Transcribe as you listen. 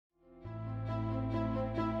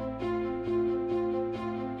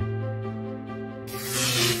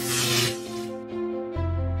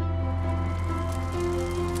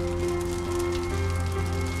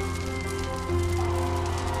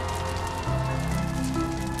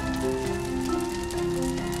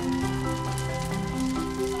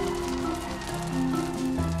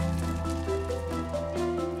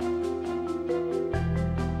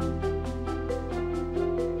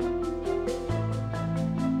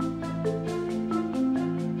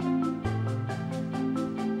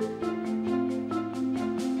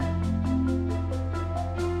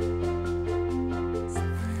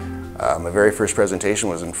My very first presentation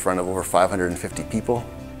was in front of over 550 people.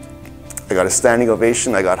 I got a standing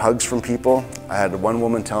ovation, I got hugs from people. I had one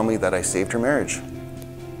woman tell me that I saved her marriage.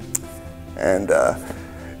 And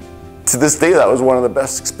to this day, that was one of the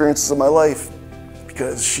best experiences of my life,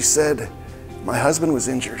 because she said, my husband was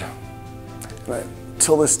injured.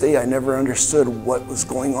 Till this day, I never understood what was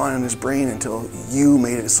going on in his brain until you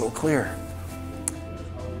made it so clear.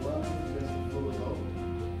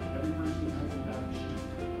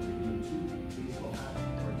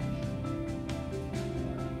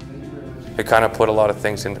 It kind of put a lot of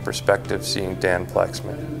things into perspective seeing Dan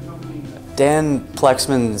Plexman. Dan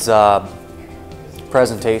Plexman's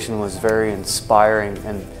presentation was very inspiring,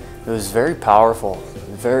 and it was very powerful,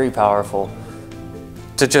 very powerful.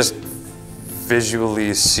 To just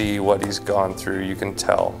visually see what he's gone through, you can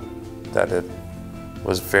tell that it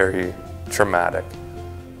was very traumatic.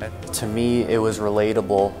 To me, it was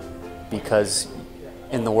relatable because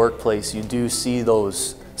in the workplace, you do see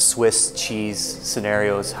those Swiss cheese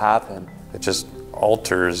scenarios happen. It just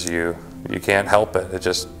alters you. You can't help it. It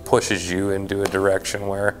just pushes you into a direction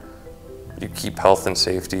where you keep health and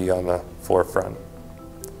safety on the forefront.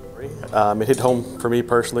 It hit home for me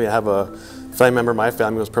personally. I have a family member in my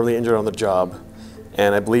family who was permanently injured on the job.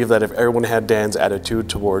 And I believe that if everyone had Dan's attitude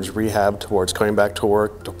towards rehab, towards coming back to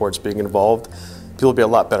work, towards being involved, people would be a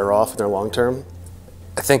lot better off in their long term.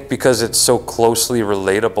 I think because it's so closely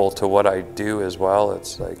relatable to what I do as well,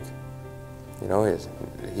 it's like, you know,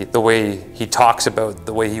 the way he talks about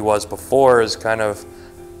the way he was before is kind of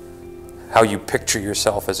how you picture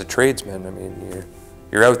yourself as a tradesman. I mean,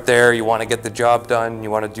 you're out there, you want to get the job done,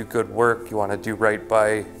 you want to do good work, you want to do right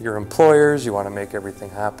by your employers, you want to make everything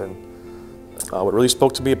happen. What really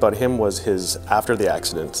spoke to me about him was his after the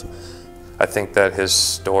accident. I think that his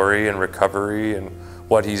story and recovery and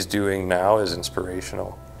what he's doing now is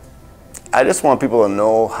inspirational. I just want people to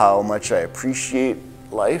know how much I appreciate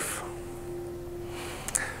life,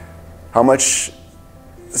 how much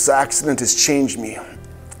this accident has changed me.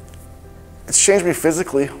 It's changed me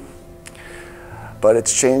physically, but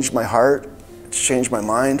it's changed my heart, it's changed my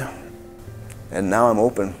mind, and now I'm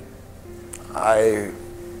open. I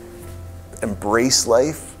embrace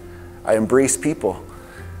life, I embrace people.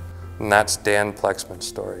 And that's Dan Plexman's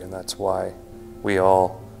story, and that's why we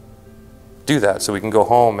all do that, so we can go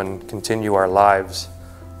home and continue our lives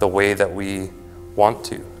the way that we want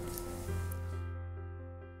to.